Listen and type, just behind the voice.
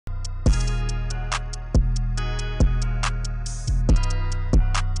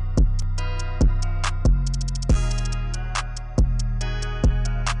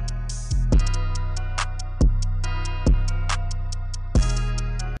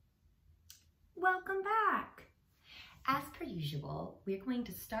welcome back. As per usual, we're going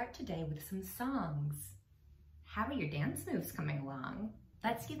to start today with some songs. How are your dance moves coming along?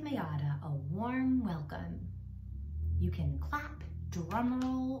 Let's give Mayada a warm welcome. You can clap, drum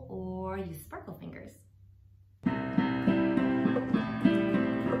roll, or use sparkle fingers.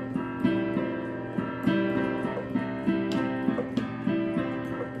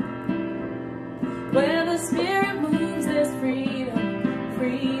 Where the spirit moves, there's freedom,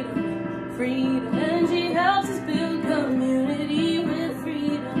 freedom, freedom. And she helps us build community with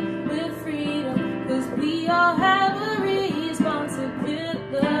freedom, with freedom. Cause we all have a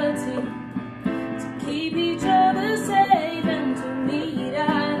responsibility to keep each other safe and to meet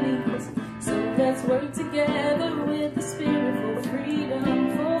our needs. So let's work together with the spirit for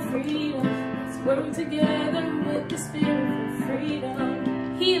freedom, for freedom. Let's work together with the spirit for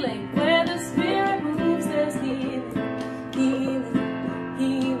freedom. Healing, where the spirit moves, there's healing, healing,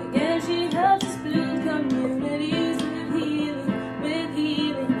 healing. And she helps us build communities with healing, with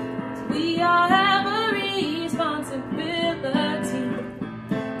healing. We all have a responsibility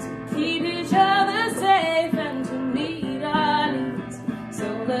to keep each other safe and to meet our needs.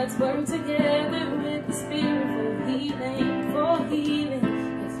 So let's work together with the spirit for healing, for healing.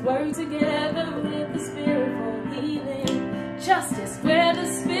 Let's work together with the spirit for healing. Justice, where the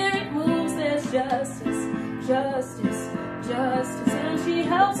spirit moves, there's justice, justice, justice. And she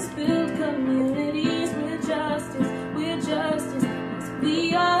helps us build communities with justice, with justice.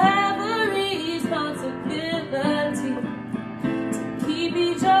 We all have a responsibility to keep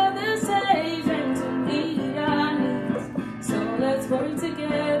each other safe and to meet our needs. So let's work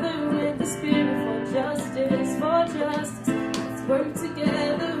together with the spirit for justice, for justice. Let's work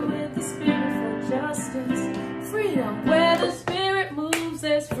together with the spirit for justice. Freedom, where the spirit moves,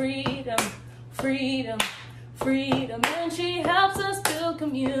 there's freedom, freedom, freedom. And she helps us build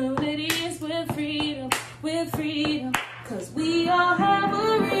communities with freedom, with freedom. Cause we all have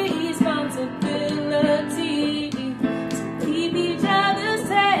a responsibility to keep each other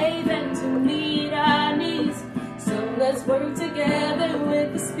safe and to meet our needs. So let's work together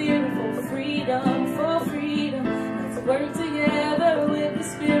with the spirit for freedom, for freedom. Let's work together with the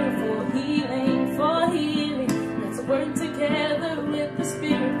spirit for healing, for healing. Work together with the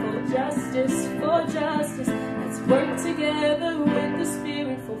spirit for justice, for justice. Let's work together with the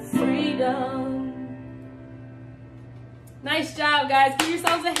spirit for freedom. Nice job, guys. Give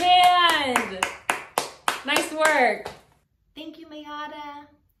yourselves a hand. Nice work. Thank you, Mayada.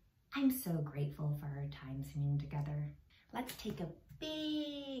 I'm so grateful for our time singing together. Let's take a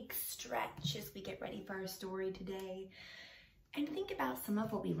big stretch as we get ready for our story today and think about some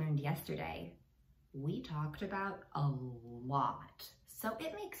of what we learned yesterday. We talked about a lot, so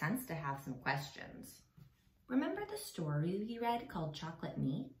it makes sense to have some questions. Remember the story we read called Chocolate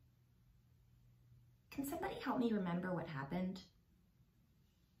Me? Can somebody help me remember what happened?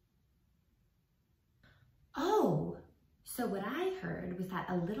 Oh, so what I heard was that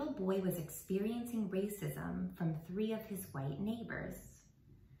a little boy was experiencing racism from 3 of his white neighbors.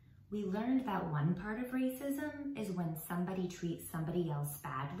 We learned that one part of racism is when somebody treats somebody else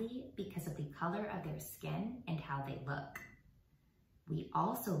badly because of the color of their skin and how they look. We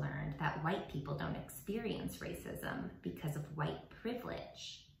also learned that white people don't experience racism because of white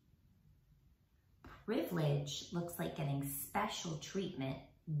privilege. Privilege looks like getting special treatment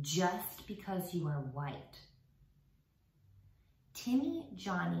just because you are white. Timmy,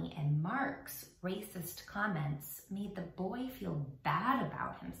 Johnny, and Mark's racist comments made the boy feel bad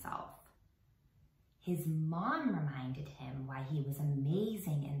about himself. His mom reminded him why he was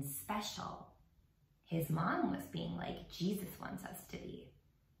amazing and special. His mom was being like Jesus wants us to be.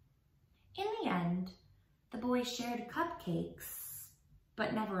 In the end, the boy shared cupcakes,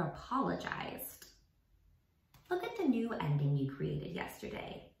 but never apologized. Look at the new ending you created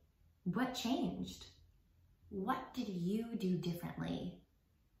yesterday. What changed? What did you do differently?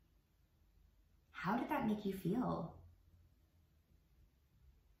 How did that make you feel?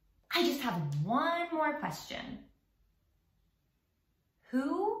 I just have one more question.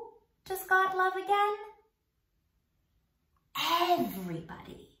 Who does God love again?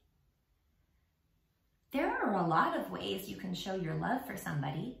 Everybody. There are a lot of ways you can show your love for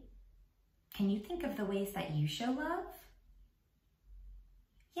somebody. Can you think of the ways that you show love?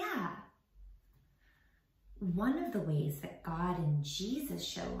 Yeah. One of the ways that God and Jesus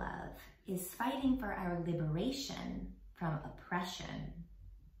show love is fighting for our liberation from oppression.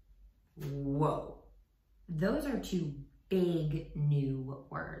 Whoa. Those are 2 big new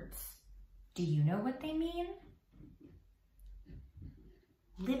words. Do you know what they mean?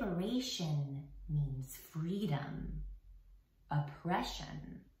 Liberation means freedom.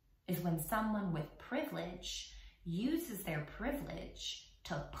 Oppression is when someone with privilege uses their privilege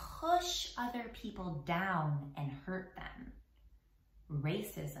to push other people down and hurt them.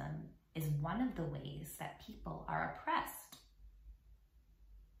 Racism is one of the ways that people are oppressed.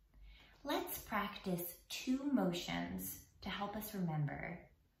 Let's practice 2 motions to help us remember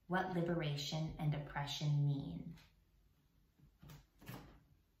what liberation and oppression mean.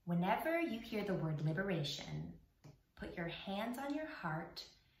 Whenever you hear the word liberation, put your hands on your heart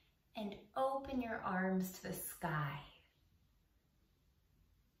and open your arms to the sky.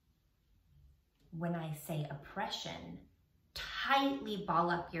 When I say oppression, tightly ball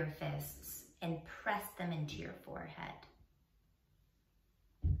up your fists and press them into your forehead.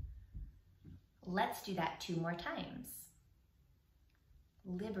 Let's do that 2 more times.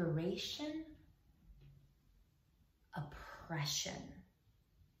 Liberation, oppression.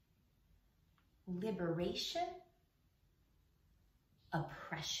 Liberation,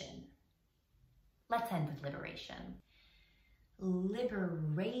 oppression. Let's end with liberation.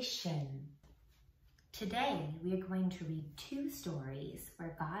 Liberation. Today, we are going to read 2 stories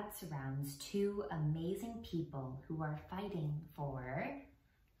where God surrounds 2 amazing people who are fighting for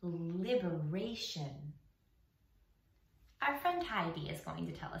liberation. Our friend Heidi is going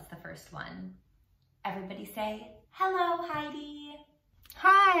to tell us the first one. Everybody say, hello, Heidi.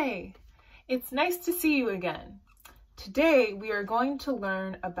 Hi, it's nice to see you again. Today, we are going to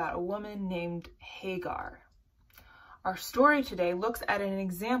learn about a woman named Hagar. Our story today looks at an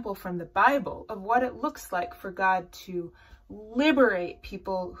example from the Bible of what it looks like for God to liberate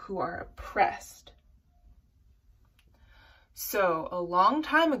people who are oppressed. So, a long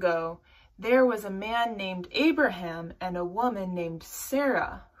time ago, there was a man named Abraham and a woman named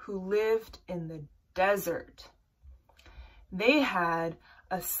Sarah who lived in the desert. They had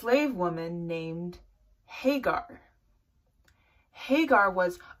a slave woman named Hagar. Hagar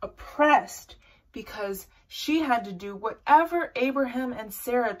was oppressed because she had to do whatever Abraham and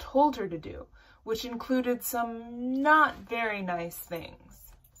Sarah told her to do, which included some not very nice things.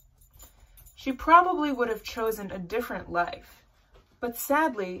 She probably would have chosen a different life, but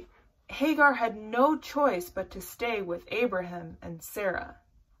sadly, Hagar had no choice but to stay with Abraham and Sarah.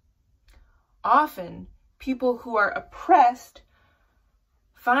 Often, people who are oppressed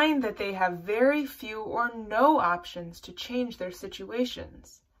find that they have very few or no options to change their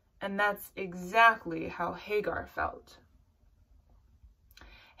situations, and that's exactly how Hagar felt.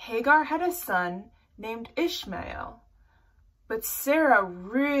 Hagar had a son named Ishmael, but Sarah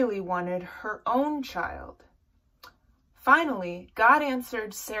really wanted her own child. Finally, God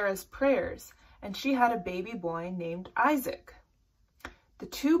answered Sarah's prayers, and she had a baby boy named Isaac. The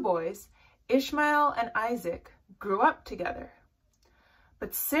 2 boys, Ishmael and Isaac, grew up together.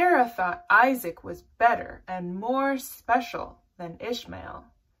 But Sarah thought Isaac was better and more special than Ishmael.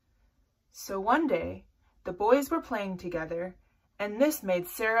 So one day, the boys were playing together, and this made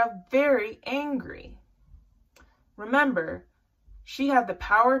Sarah very angry. Remember, she had the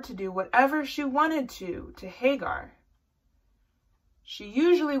power to do whatever she wanted to Hagar. She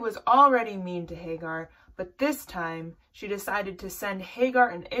usually was already mean to Hagar, but this time she decided to send Hagar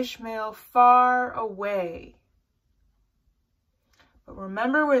and Ishmael far away. But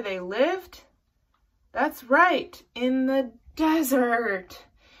remember where they lived? That's right, in the desert.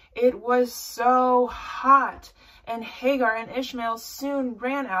 It was so hot, and Hagar and Ishmael soon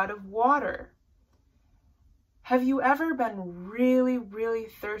ran out of water. Have you ever been really, really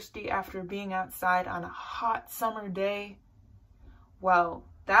thirsty after being outside on a hot summer day? Well,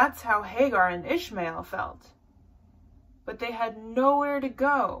 that's how Hagar and Ishmael felt. But they had nowhere to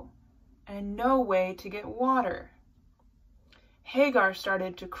go and no way to get water. Hagar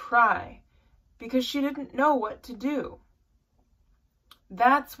started to cry because she didn't know what to do.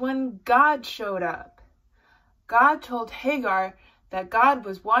 That's when God showed up. God told Hagar that God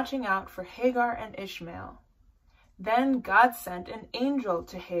was watching out for Hagar and Ishmael. Then God sent an angel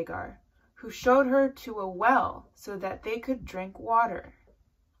to Hagar, who showed her to a well so that they could drink water.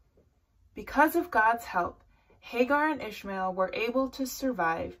 Because of God's help, Hagar and Ishmael were able to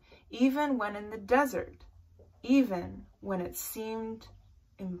survive even when in the desert, even when it seemed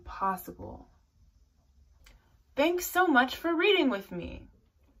impossible. Thanks so much for reading with me.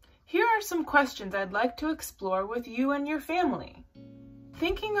 Here are some questions I'd like to explore with you and your family.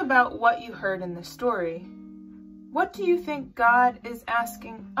 Thinking about what you heard in the story, what do you think God is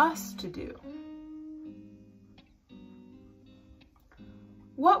asking us to do?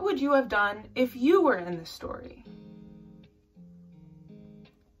 What would you have done if you were in the story?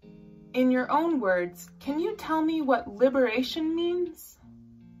 In your own words, can you tell me what liberation means?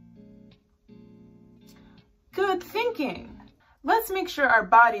 Good thinking. Let's make sure our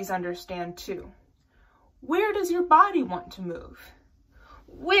bodies understand too. Where does your body want to move?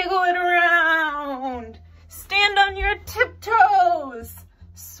 Wiggle it around. Stand on your tiptoes.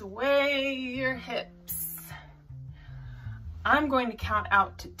 Sway your hips. I'm going to count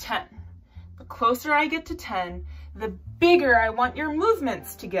out to 10. The closer I get to 10, the bigger I want your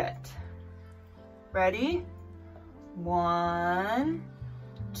movements to get. Ready? 1,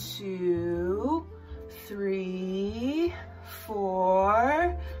 2, 3,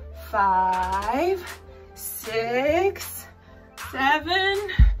 4, 5, 6, 7,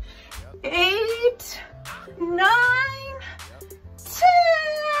 8, 9,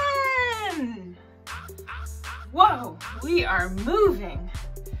 10. Whoa, we are moving.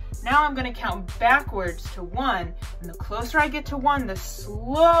 Now I'm going to count backwards to 1, and the closer I get to 1, the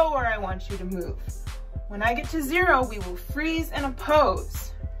slower I want you to move. When I get to 0, we will freeze in a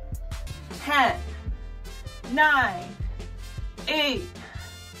pose. 10, 9, 8,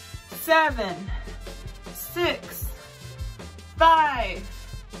 7, 6, 5,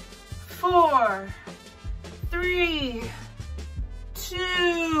 4, 3,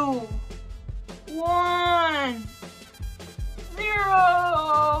 2, 1,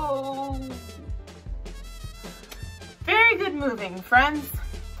 0. Very good moving, friends.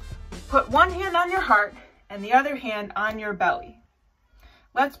 Put one hand on your heart and the other hand on your belly.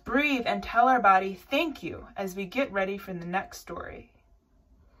 Let's breathe and tell our body thank you as we get ready for the next story.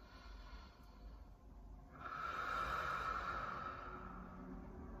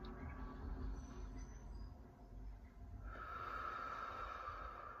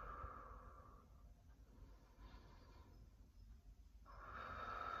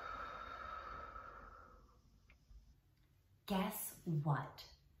 Guess what?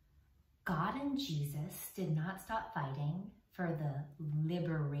 God and Jesus did not stop fighting for the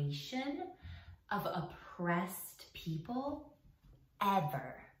liberation of oppressed people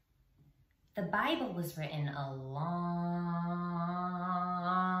ever. The Bible was written a long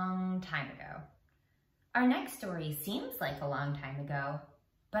time ago. Our next story seems like a long time ago,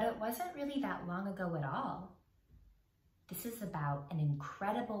 but it wasn't really that long ago at all. This is about an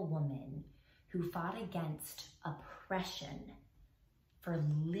incredible woman who fought against oppression for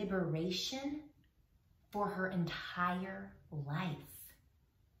liberation for her entire life,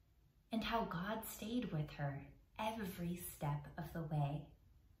 and how God stayed with her every step of the way.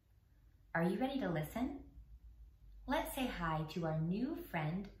 Are you ready to listen? Let's say hi to our new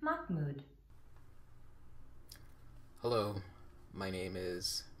friend, Mahmoud. Hello, my name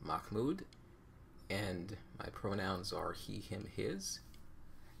is Mahmoud, and my pronouns are he, him, his.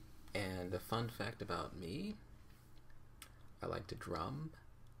 And a fun fact about me, I like to drum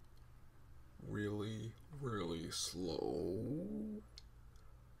really, really slow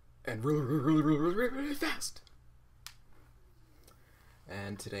and really fast.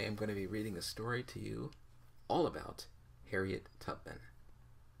 And today I'm going to be reading a story to you all about Harriet Tubman.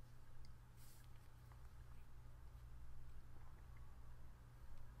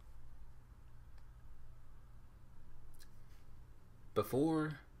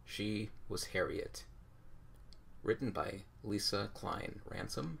 Before She Was Harriet, written by Lisa Klein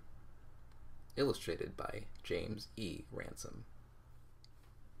Ransom, illustrated by James E. Ransom.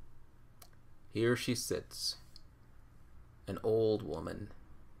 Here she sits, an old woman,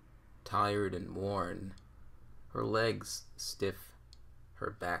 tired and worn, her legs stiff,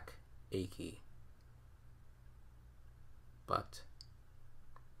 her back achy. But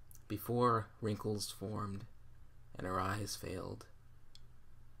before wrinkles formed and her eyes failed,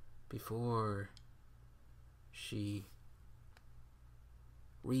 before she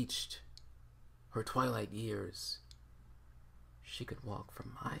reached her twilight years, she could walk for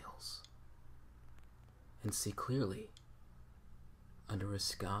miles and see clearly under a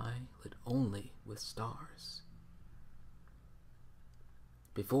sky lit only with stars.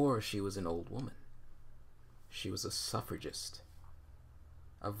 Before she was an old woman, she was a suffragist,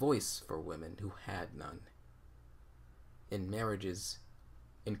 a voice for women who had none, in marriages,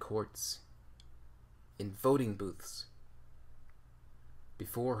 in courts, in voting booths.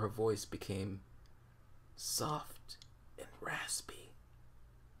 Before her voice became soft and raspy,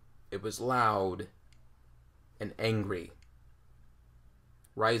 it was loud and angry,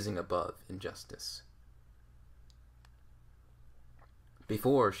 rising above injustice.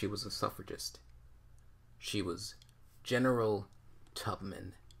 Before she was a suffragist, she was General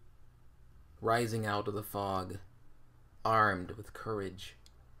Tubman, rising out of the fog, armed with courage,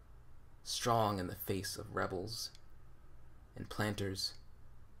 strong in the face of rebels and planters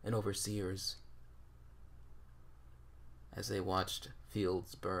and overseers, as they watched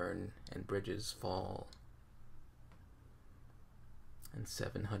fields burn and bridges fall. and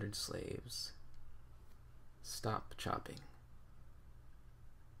 700 slaves stop chopping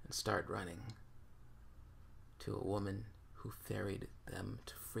and start running to a woman who ferried them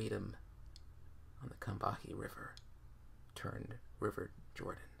to freedom on the Combahee River, turned River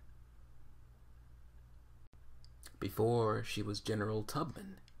Jordan. Before she was General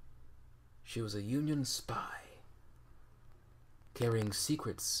Tubman, she was a Union spy, carrying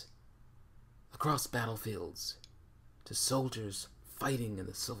secrets across battlefields to soldiers fighting in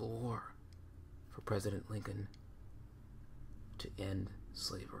the Civil War for President Lincoln to end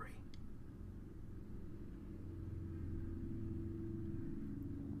slavery.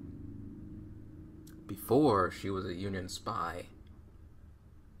 Before she was a Union spy,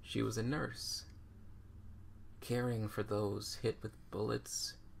 she was a nurse, caring for those hit with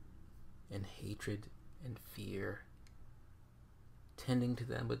bullets and hatred and fear, tending to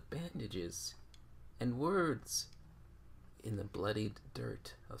them with bandages and words in the bloodied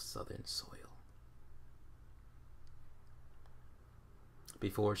dirt of Southern soil.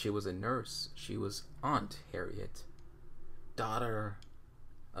 Before she was a nurse, she was Aunt Harriet, daughter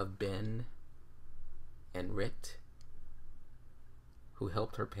of Ben and Rit, who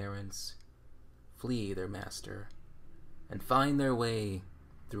helped her parents flee their master and find their way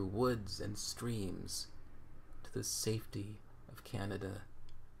through woods and streams to the safety of Canada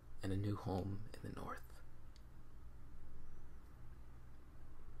and a new home in the north.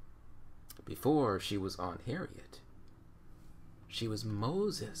 Before she was Aunt Harriet, she was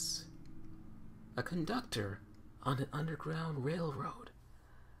Moses, a conductor on an underground railroad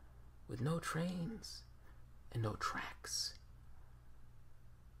with no trains and no tracks,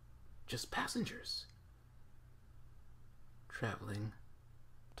 just passengers traveling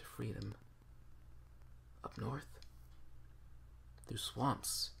to freedom up north, through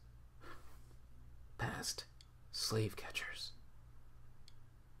swamps, past slave catchers,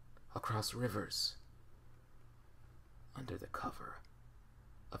 across rivers, under the cover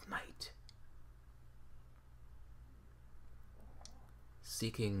of night,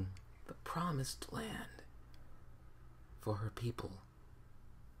 seeking the promised land for her people,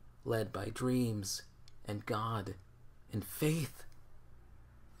 led by dreams and God and faith,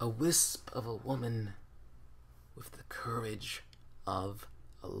 a wisp of a woman with the courage of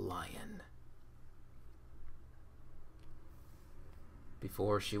a lion.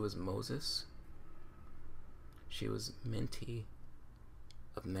 Before she was Moses, she was Minty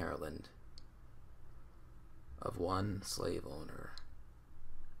of Maryland, of one slave owner,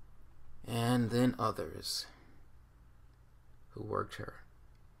 and then others who worked her,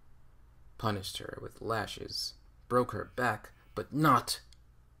 punished her with lashes, broke her back, but not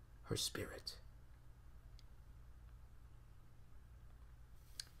her spirit.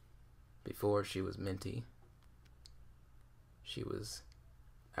 Before she was Minty, she was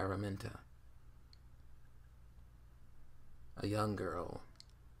Araminta, a young girl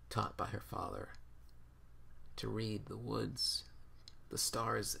taught by her father to read the woods, the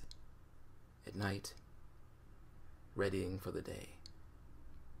stars at night, readying for the day.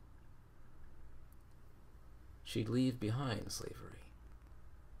 She'd leave behind slavery,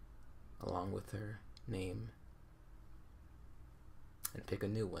 along with her name, and pick a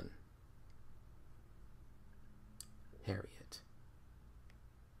new one, Harriet,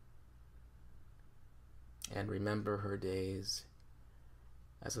 and remember her days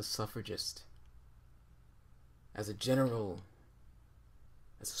as a suffragist, as a general,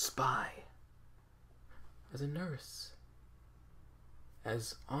 as a spy, as a nurse,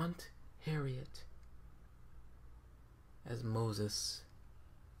 as Aunt Harriet, as Moses,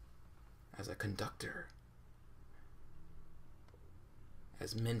 as a conductor,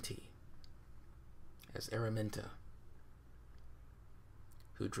 as Minty, as Araminta,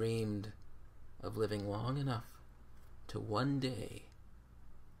 who dreamed of living long enough to one day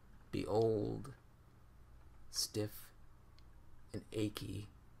be old, stiff, and achy,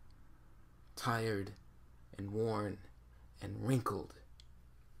 tired and worn and wrinkled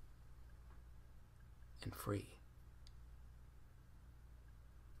and free.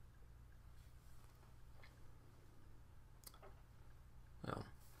 Well,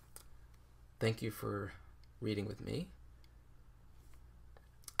 thank you for reading with me.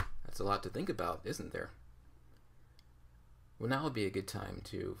 That's a lot to think about, isn't there? Well, now would be a good time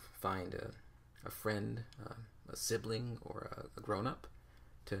to find a friend, a sibling, or a grown-up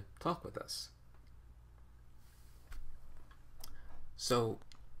to talk with us. So,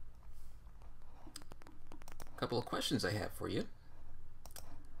 a couple of questions I have for you.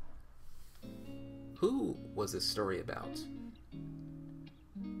 Who was this story about?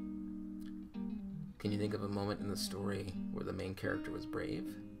 Can you think of a moment in the story where the main character was brave?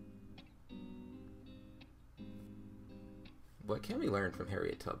 What can we learn from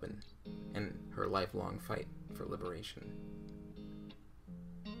Harriet Tubman and her lifelong fight for liberation?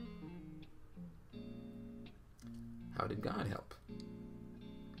 How did God help?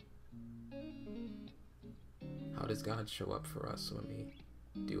 How does God show up for us when we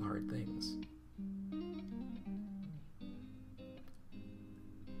do hard things?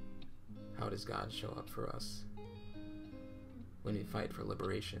 How does God show up for us when we fight for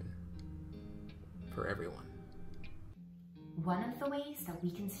liberation for everyone? One of the ways that we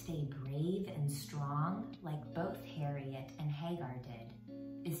can stay brave and strong, like both Harriet and Hagar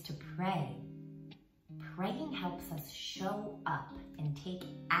did, is to pray. Praying helps us show up and take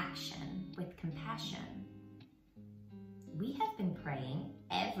action with compassion. We have been praying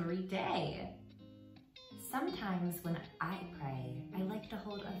every day. Sometimes when I pray, I like to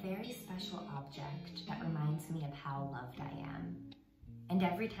hold a very special object that reminds me of how loved I am. And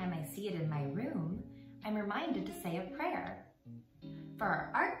every time I see it in my room, I'm reminded to say a prayer. For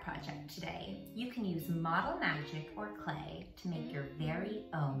our art project today, you can use model magic or clay to make your very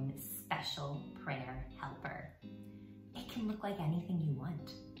own special prayer helper. It can look like anything you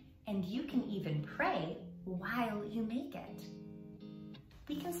want, and you can even pray while you make it.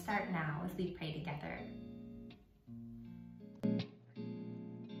 We can start now as we pray together.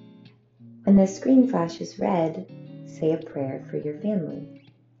 When the screen flashes red, say a prayer for your family.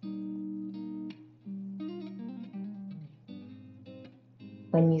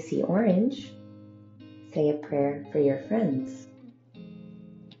 When you see orange, say a prayer for your friends.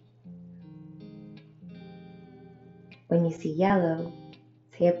 When you see yellow,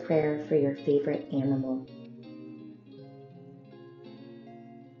 say a prayer for your favorite animal.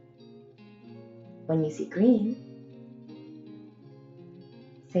 When you see green,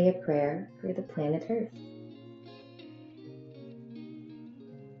 say a prayer for the planet Earth.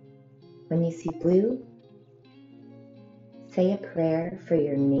 When you see blue, say a prayer for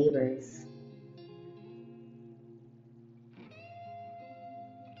your neighbors.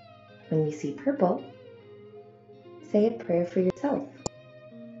 When you see purple, say a prayer for yourself.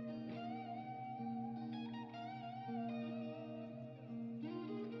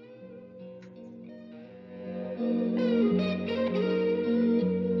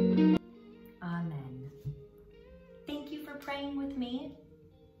 Amen. Thank you for praying with me.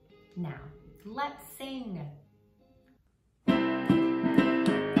 Now, let's sing.